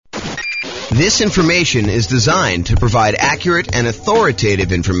This information is designed to provide accurate and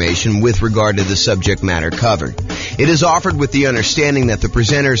authoritative information with regard to the subject matter covered. It is offered with the understanding that the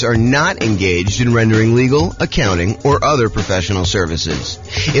presenters are not engaged in rendering legal, accounting, or other professional services.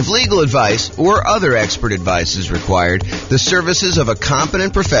 If legal advice or other expert advice is required, the services of a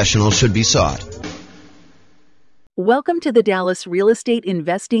competent professional should be sought. Welcome to the Dallas Real Estate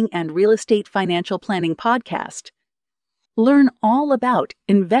Investing and Real Estate Financial Planning Podcast. Learn all about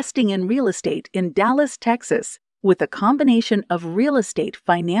investing in real estate in Dallas, Texas, with a combination of real estate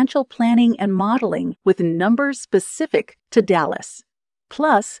financial planning and modeling with numbers specific to Dallas,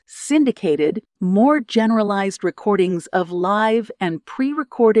 plus syndicated, more generalized recordings of live and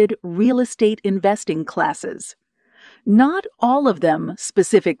pre-recorded real estate investing classes. Not all of them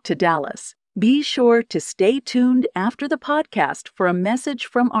specific to Dallas. Be sure to stay tuned after the podcast for a message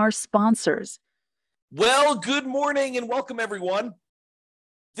from our sponsors. Well, good morning and welcome, everyone.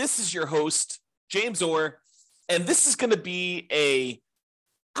 This is your host, James Orr, and this is going to be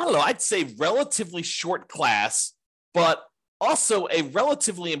I'd say relatively short class, but also a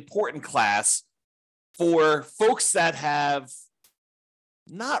relatively important class for folks that have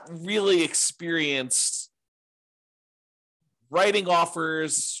not really experienced writing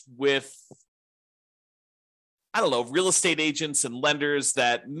offers with, real estate agents and lenders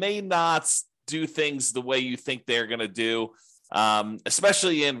that may not do things the way you think they're going to do,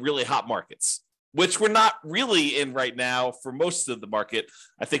 especially in really hot markets, which we're not really in right now for most of the market.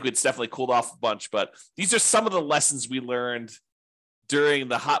 I think it's definitely cooled off a bunch, but these are some of the lessons we learned during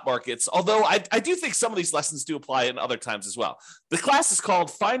the hot markets, although I do think some of these lessons do apply in other times as well. The class is called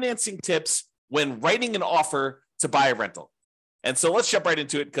Financing Tips When Writing an Offer to Buy a Rental. And so let's jump right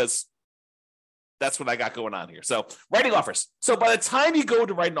into it because that's what I got going on here. So writing offers. So by the time you go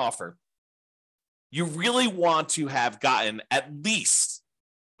to write an offer, you really want to have gotten at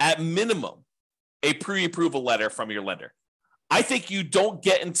minimum, a pre-approval letter from your lender. I think you don't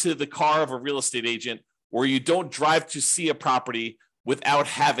get into the car of a real estate agent or you don't drive to see a property without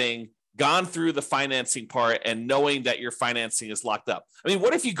having gone through the financing part and knowing that your financing is locked up. I mean,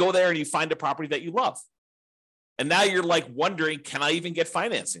 what if you go there and you find a property that you love? And now you're like wondering, can I even get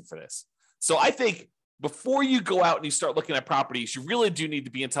financing for this? So I think before you go out and you start looking at properties, you really do need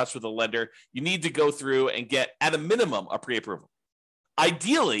to be in touch with a lender. You need to go through and get, at a minimum, a pre-approval.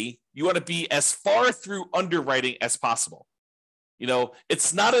 Ideally, you want to be as far through underwriting as possible.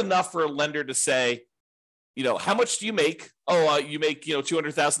 It's not enough for a lender to say, how much do you make? Oh, you make,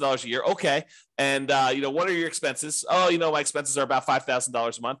 $200,000 a year. Okay. And, what are your expenses? Oh, my expenses are about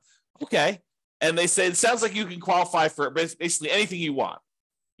 $5,000 a month. Okay. And they say, it sounds like you can qualify for basically anything you want.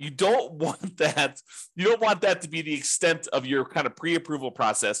 You don't want that. You don't want that to be the extent of your kind of pre-approval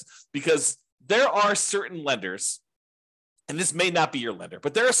process, because there are certain lenders, and this may not be your lender,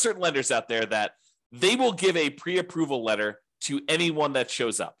 but there are certain lenders out there that they will give a pre-approval letter to anyone that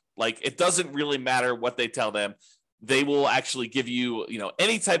shows up. Like, it doesn't really matter what they tell them. They will actually give you,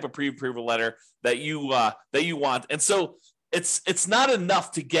 any type of pre-approval letter that you want. And so it's not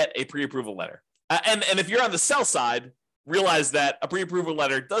enough to get a pre-approval letter. And if you're on the sell side, realize that a pre-approval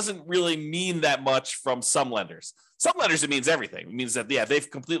letter doesn't really mean that much from some lenders. Some lenders, it means everything. It means that, they've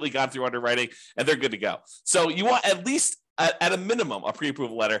completely gone through underwriting and they're good to go. So you want at least at a minimum a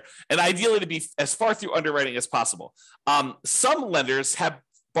pre-approval letter, and ideally to be as far through underwriting as possible. Some lenders have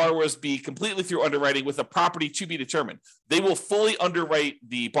borrowers be completely through underwriting with a property to be determined. They will fully underwrite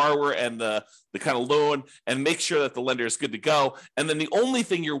the borrower and the kind of loan and make sure that the lender is good to go. And then the only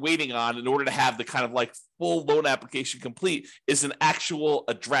thing you're waiting on in order to have the kind of like full loan application complete is an actual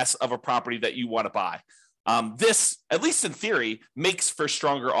address of a property that you want to buy. This, at least in theory, makes for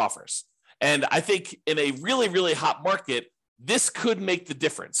stronger offers. And I think in a really, really hot market, this could make the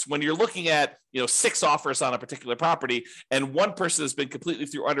difference when you're looking at, 6 offers on a particular property and one person has been completely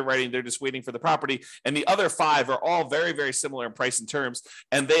through underwriting. They're just waiting for the property. And the other 5 are all very, very similar in price and terms,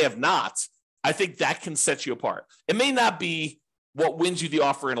 and they have not. I think that can set you apart. It may not be what wins you the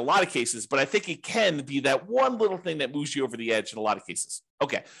offer in a lot of cases, but I think it can be that one little thing that moves you over the edge in a lot of cases.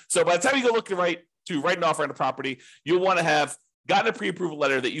 Okay. So by the time you go look to write an offer on a property, you'll want to have gotten a pre-approval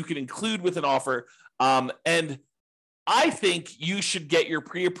letter that you can include with an offer. And I think you should get your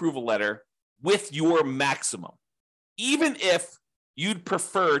pre-approval letter with your maximum, even if you'd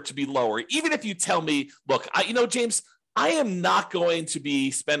prefer to be lower. Even if you tell me, look, James, I am not going to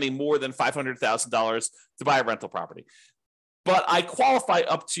be spending more than $500,000 to buy a rental property, but I qualify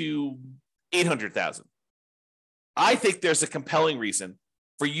up to $800,000. I think there's a compelling reason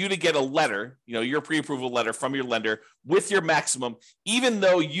for you to get a letter, your pre-approval letter from your lender with your maximum, even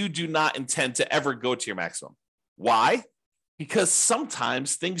though you do not intend to ever go to your maximum. Why? Because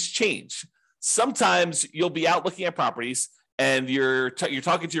sometimes things change. Sometimes you'll be out looking at properties and you're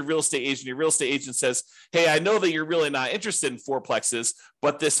talking to your real estate agent. Your real estate agent says, hey, I know that you're really not interested in fourplexes,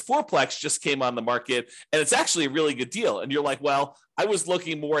 but this fourplex just came on the market and it's actually a really good deal. And you're like, well, I was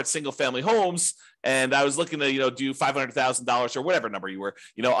looking more at single family homes and I was looking to, do $500,000 or whatever number you were,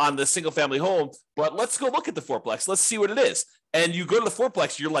 on the single family home, but let's go look at the fourplex. Let's see what it is. And you go to the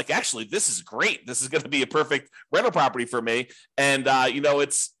fourplex, you're like, actually, this is great. This is going to be a perfect rental property for me. And,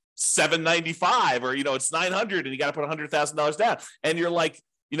 it's $795 or, it's $900 and you got to put $100,000 down. And you're like,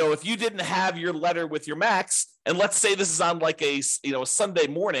 if you didn't have your letter with your max, and let's say this is on like a Sunday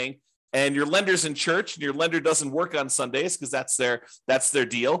morning and your lender's in church and your lender doesn't work on Sundays because that's their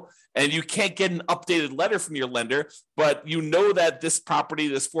deal. And you can't get an updated letter from your lender, but you know that this property,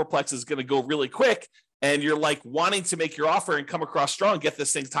 this fourplex is going to go really quick. And you're like wanting to make your offer and come across strong, get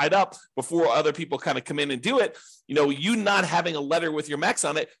this thing tied up before other people kind of come in and do it. You not having a letter with your max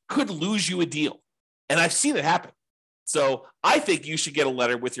on it could lose you a deal. And I've seen it happen. So I think you should get a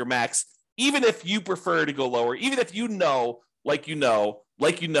letter with your max, even if you prefer to go lower, even if you know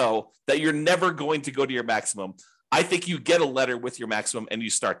that you're never going to go to your maximum. I think you get a letter with your maximum and you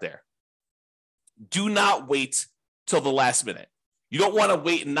start there. Do not wait till the last minute. You don't want to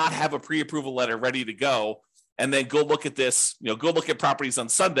wait and not have a pre-approval letter ready to go and then go look at this, go look at properties on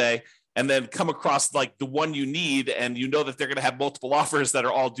Sunday and then come across like the one you need. And you know that they're going to have multiple offers that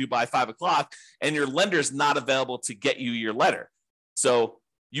are all due by 5:00 and your lender's not available to get you your letter. So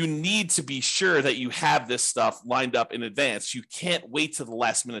you need to be sure that you have this stuff lined up in advance. You can't wait till the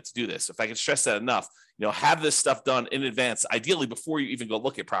last minute to do this. If I can stress that enough, have this stuff done in advance, ideally before you even go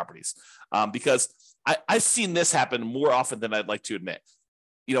look at properties, because I've seen this happen more often than I'd like to admit.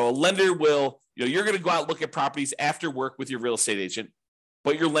 A lender will, you're going to go out and look at properties after work with your real estate agent,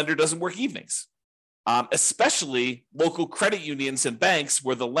 but your lender doesn't work evenings, especially local credit unions and banks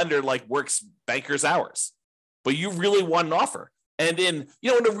where the lender works bankers' hours, but you really want an offer. And in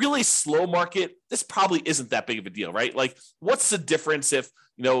a really slow market, this probably isn't that big of a deal, right? Like, what's the difference if,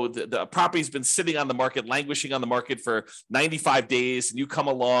 the property's been sitting on the market, languishing on the market for 95 days, and you come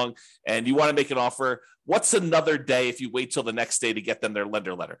along and you want to make an offer? What's another day if you wait till the next day to get them their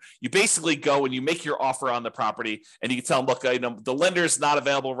lender letter? You basically go and you make your offer on the property and you can tell them, look, the lender's not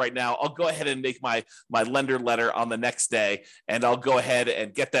available right now. I'll go ahead and make my lender letter on the next day, and I'll go ahead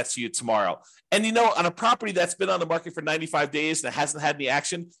and get that to you tomorrow. And, on a property that's been on the market for 95 days and hasn't had any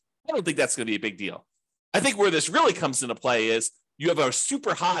action, I don't think that's going to be a big deal. I think where this really comes into play is you have a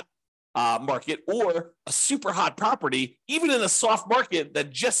super hot market or a super hot property, even in a soft market that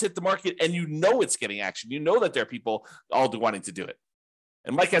just hit the market, and it's getting action. That there are people all wanting to do it.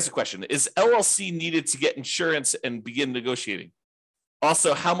 And Mike has a question. Is LLC needed to get insurance and begin negotiating?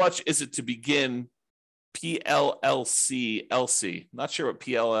 Also, how much is it to begin PLLC LC? Not sure what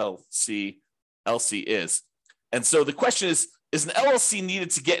PLLC LC is. And so the question is an LLC needed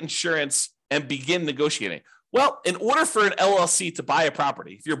to get insurance and begin negotiating? Well, in order for an LLC to buy a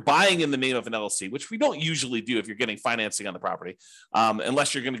property, if you're buying in the name of an LLC, which we don't usually do if you're getting financing on the property,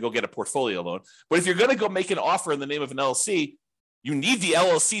 unless you're going to go get a portfolio loan. But if you're going to go make an offer in the name of an LLC, you need the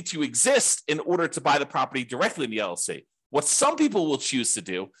LLC to exist in order to buy the property directly in the LLC. What some people will choose to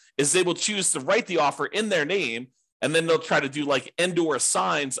do is they will choose to write the offer in their name, and then they'll try to do like and/or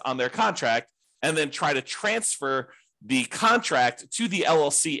signs on their contract, and then try to transfer the contract to the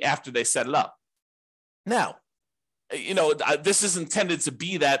LLC after they set it up. Now, this is intended to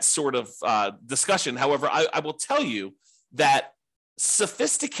be that sort of discussion. However, I will tell you that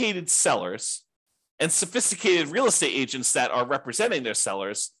sophisticated sellers and sophisticated real estate agents that are representing their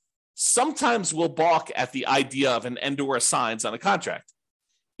sellers sometimes will balk at the idea of an and/or signs on a contract.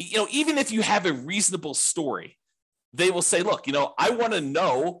 Even if you have a reasonable story, they will say, look, I want to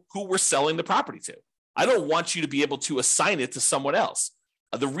know who we're selling the property to. I don't want you to be able to assign it to someone else.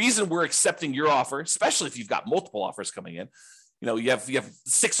 The reason we're accepting your offer, especially if you've got multiple offers coming in, you have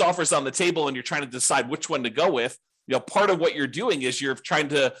 6 offers on the table and you're trying to decide which one to go with. Part of what you're doing is you're trying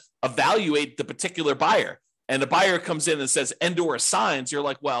to evaluate the particular buyer. And the buyer comes in and says, and/or signs. You're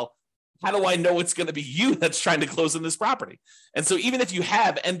like, well, how do I know it's going to be you that's trying to close on this property? And so even if you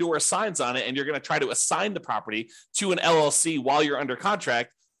have and/or signs on it and you're going to try to assign the property to an LLC while you're under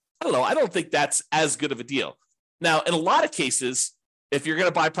contract, I don't think that's as good of a deal. Now, in a lot of cases, if you're going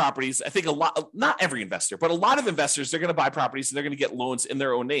to buy properties, I think not every investor, but a lot of investors, they're going to buy properties and they're going to get loans in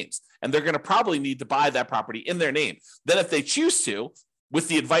their own names. And they're going to probably need to buy that property in their name. Then if they choose to, with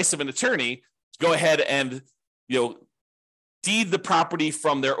the advice of an attorney, go ahead and, deed the property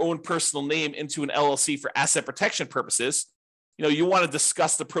from their own personal name into an LLC for asset protection purposes, you want to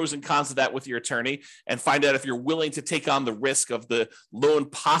discuss the pros and cons of that with your attorney and find out if you're willing to take on the risk of the loan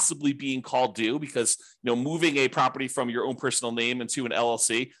possibly being called due, because, moving a property from your own personal name into an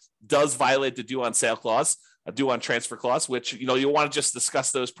LLC does violate the due on sale clause, a due on transfer clause, which, you'll want to just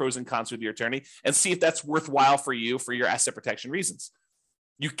discuss those pros and cons with your attorney and see if that's worthwhile for you for your asset protection reasons.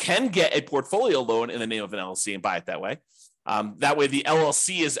 You can get a portfolio loan in the name of an LLC and buy it that way. That way, the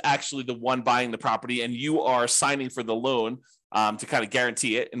LLC is actually the one buying the property, and you are signing for the loan to kind of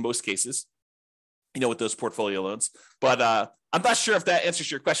guarantee it in most cases, with those portfolio loans. But I'm not sure if that answers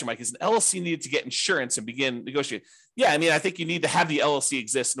your question, Mike. Is an LLC needed to get insurance and begin negotiating? Yeah, I think you need to have the LLC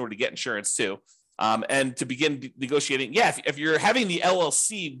exist in order to get insurance too. And to begin negotiating, if you're having the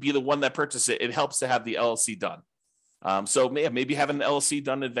LLC be the one that purchases it, it helps to have the LLC done. So maybe having an LLC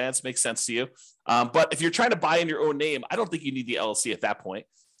done in advance makes sense to you. But if you're trying to buy in your own name, I don't think you need the LLC at that point.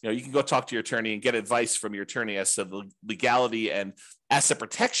 You can go talk to your attorney and get advice from your attorney as to the legality and asset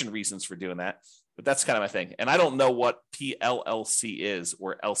protection reasons for doing that. But that's kind of my thing. And I don't know what PLLC is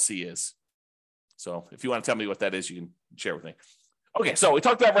or LC is. So if you want to tell me what that is, you can share with me. Okay, so we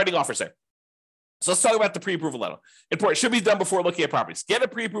talked about writing offers there. So let's talk about the pre-approval letter. Important. It should be done before looking at properties. Get a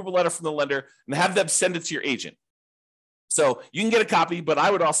pre-approval letter from the lender and have them send it to your agent. So you can get a copy, but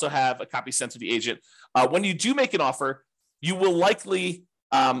I would also have a copy sent to the agent. When you do make an offer, you will likely,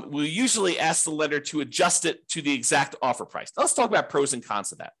 will usually ask the lender to adjust it to the exact offer price. Now, let's talk about pros and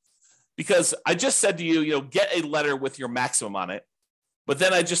cons of that. Because I just said to you, get a letter with your maximum on it. But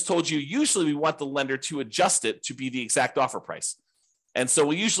then I just told you, usually we want the lender to adjust it to be the exact offer price. And so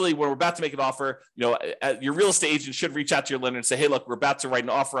we usually, when we're about to make an offer, your real estate agent should reach out to your lender and say, hey, look, we're about to write an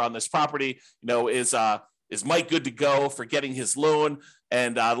offer on this property. Is Mike good to go for getting his loan?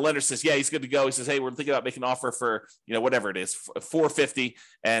 And the lender says, yeah, he's good to go. He says, hey, we're thinking about making an offer for, whatever it is, $450.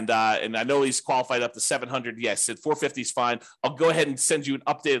 And I know he's qualified up to $700. Yes, at $450 is fine. I'll go ahead and send you an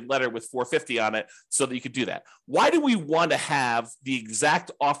updated letter with $450 on it so that you could do that. Why do we want to have the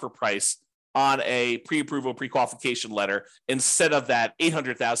exact offer price on a pre-approval, pre-qualification letter instead of that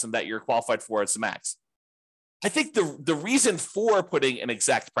 $800,000 that you're qualified for as the max? I think the reason for putting an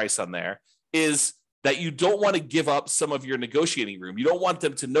exact price on there is that you don't want to give up some of your negotiating room. You don't want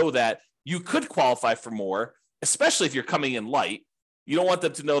them to know that you could qualify for more, especially if you're coming in light. You don't want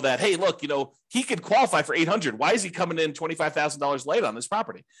them to know that, hey, look, he could qualify for $800. Why is he coming in $25,000 light on this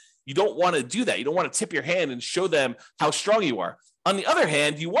property? You don't want to do that. You don't want to tip your hand and show them how strong you are. On the other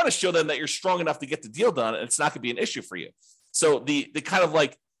hand, you want to show them that you're strong enough to get the deal done, and it's not going to be an issue for you. So the kind of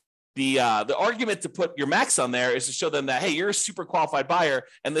like the argument to put your max on there is to show them that, hey, you're a super qualified buyer,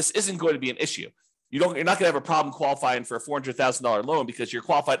 and this isn't going to be an issue. You're not going to have a problem qualifying for a $400,000 loan because you're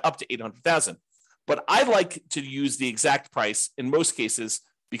qualified up to $800,000. But I like to use the exact price in most cases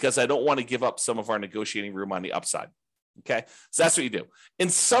because I don't want to give up some of our negotiating room on the upside. Okay, so that's what you do. In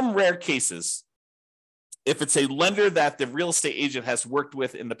some rare cases, if it's a lender that the real estate agent has worked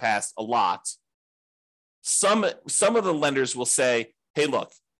with in the past a lot, some of the lenders will say, hey,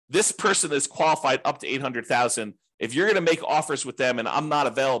 look, this person is qualified up to $800,000. If you're going to make offers with them and I'm not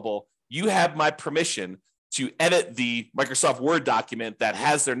available, you have my permission to edit the Microsoft Word document that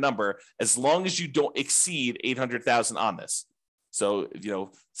has their number as long as you don't exceed $800,000 on this. So,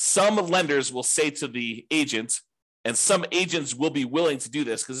 some lenders will say to the agent, and some agents will be willing to do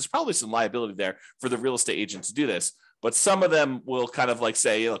this because there's probably some liability there for the real estate agent to do this. But some of them will kind of like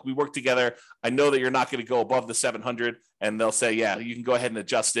say, look, we work together. I know that you're not going to go above the 700. And they'll say, yeah, you can go ahead and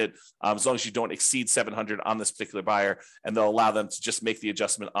adjust it as long as you don't exceed 700 on this particular buyer. And they'll allow them to just make the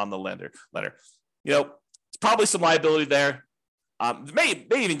adjustment on the letter. It's probably some liability there. May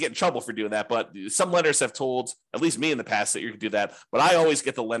even get in trouble for doing that. But some lenders have told, at least me in the past, that you can do that. But I always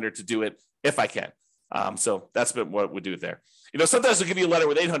get the lender to do it if I can. So that's been what we do there. Sometimes they'll give you a letter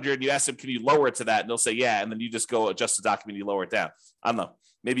with 800 and you ask them, can you lower it to that? And they'll say, yeah. And then you just go adjust the document, you lower it down. I don't know.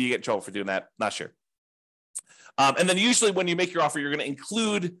 Maybe you get in trouble for doing that. Not sure. And then usually when you make your offer, you're going to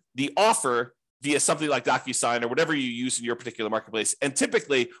include the offer via something like DocuSign or whatever you use in your particular marketplace. And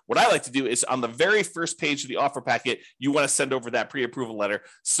typically what I like to do is on the very first page of the offer packet, you want to send over that pre-approval letter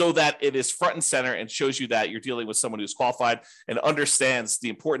so that it is front and center and shows you that you're dealing with someone who's qualified and understands the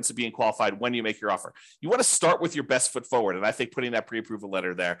importance of being qualified when you make your offer. You want to start with your best foot forward. And I think putting that pre-approval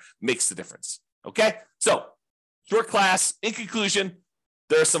letter there makes the difference. Okay. So short class, in conclusion,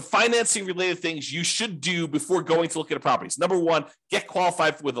 there are some financing related things you should do before going to look at properties. Number one, get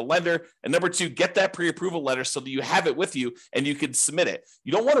qualified with a lender. And number two, get that pre-approval letter so that you have it with you and you can submit it.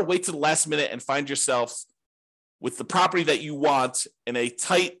 You don't want to wait to the last minute and find yourself with the property that you want in a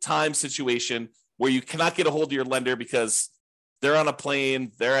tight time situation where you cannot get a hold of your lender because they're on a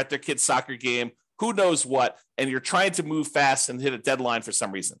plane, they're at their kid's soccer game, who knows what, and you're trying to move fast and hit a deadline for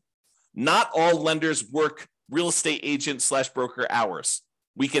some reason. Not all lenders work real estate agent / broker hours,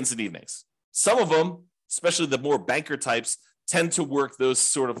 weekends and evenings. Some of them, especially the more banker types, tend to work those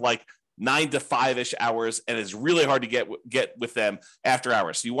sort of like 9 to 5-ish hours, and it's really hard to get with them after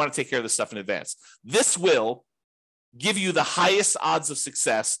hours. So you want to take care of this stuff in advance. This will give you the highest odds of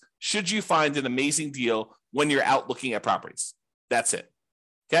success should you find an amazing deal when you're out looking at properties. That's it.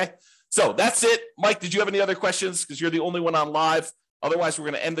 Okay? So that's it. Mike, did you have any other questions? Because you're the only one on live. Otherwise, we're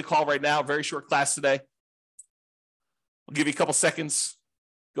going to end the call right now. Very short class today. I'll give you a couple seconds.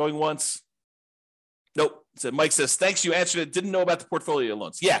 Going once. Nope. So Mike says, thanks, you answered it. Didn't know about the portfolio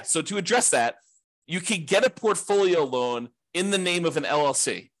loans. Yeah, so to address that, you can get a portfolio loan in the name of an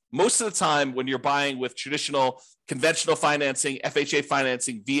LLC. Most of the time when you're buying with traditional conventional financing, FHA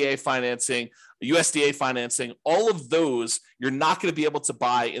financing, VA financing, USDA financing, all of those, you're not going to be able to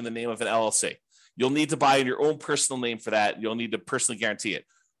buy in the name of an LLC. You'll need to buy in your own personal name for that. You'll need to personally guarantee it.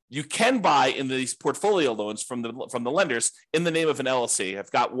 You can buy in these portfolio loans from the lenders in the name of an LLC. I've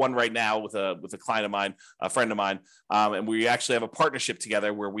got one right now with a client of mine, a friend of mine, and we actually have a partnership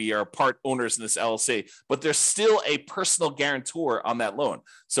together where we are part owners in this LLC. But there's still a personal guarantor on that loan.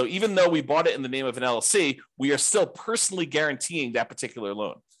 So even though we bought it in the name of an LLC, we are still personally guaranteeing that particular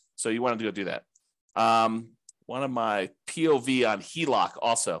loan. So you want to go do that. One of my POV on HELOC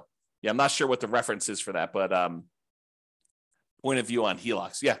also. Yeah, I'm not sure what the reference is for that, but point of view on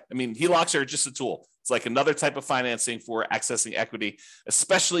HELOCs. Yeah, I mean, HELOCs are just a tool. It's like another type of financing for accessing equity,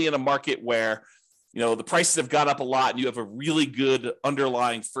 especially in a market where, the prices have gone up a lot and you have a really good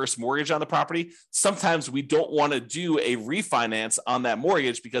underlying first mortgage on the property. Sometimes we don't want to do a refinance on that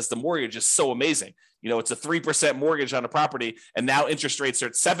mortgage because the mortgage is so amazing. It's a 3% mortgage on a property and now interest rates are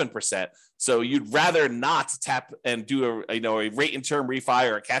at 7%. So you'd rather not tap and do a rate and term refi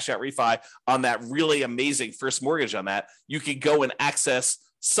or a cash out refi on that really amazing first mortgage on that. You could go and access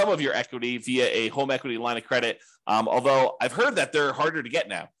some of your equity via a home equity line of credit. Although I've heard that they're harder to get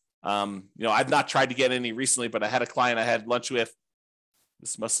now. I've not tried to get any recently, but I had a client I had lunch with.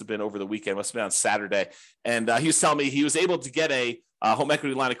 This must have been over the weekend, must have been on Saturday. And he was telling me he was able to get a home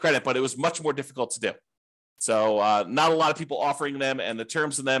equity line of credit, but it was much more difficult to do. So not a lot of people offering them, and the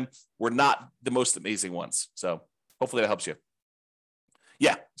terms of them were not the most amazing ones. So hopefully that helps you.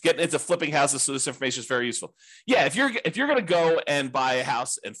 Yeah, getting into flipping houses, so this information is very useful. Yeah, if you're going to go and buy a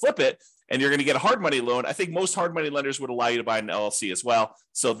house and flip it, and you're going to get a hard money loan, I think most hard money lenders would allow you to buy an LLC as well.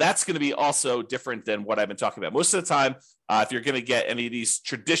 So that's going to be also different than what I've been talking about. Most of the time, if you're going to get any of these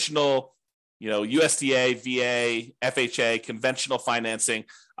traditional, USDA, VA, FHA, conventional financing,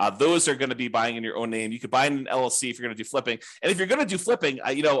 those are going to be buying in your own name. You could buy in an LLC if you're going to do flipping. And if you're going to do flipping,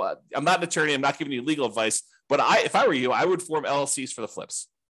 I'm not an attorney. I'm not giving you legal advice. But if I were you, I would form LLCs for the flips.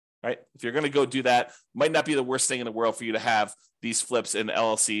 Right? If you're going to go do that, might not be the worst thing in the world for you to have these flips in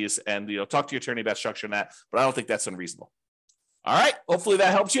LLCs and, talk to your attorney about structuring that, but I don't think that's unreasonable. All right. Hopefully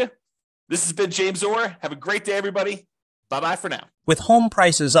that helps you. This has been James Orr. Have a great day, everybody. Bye-bye for now. With home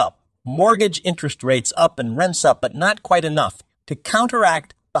prices up, mortgage interest rates up, and rents up, but not quite enough to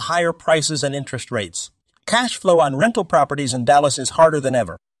counteract the higher prices and interest rates, cash flow on rental properties in Dallas is harder than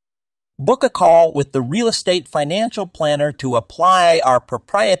ever. Book a call with the Real Estate Financial Planner to apply our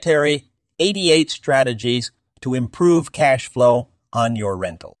proprietary 88 strategies to improve cash flow on your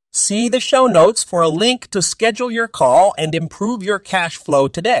rental. See the show notes for a link to schedule your call and improve your cash flow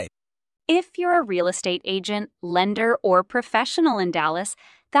today. If you're a real estate agent, lender, or professional in Dallas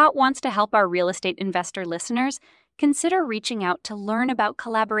that wants to help our real estate investor listeners, consider reaching out to learn about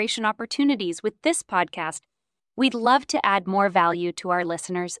collaboration opportunities with this podcast. We'd love to add more value to our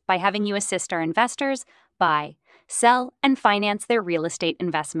listeners by having you assist our investors buy, sell, and finance their real estate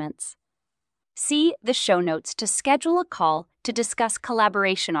investments. See the show notes to schedule a call to discuss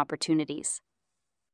collaboration opportunities.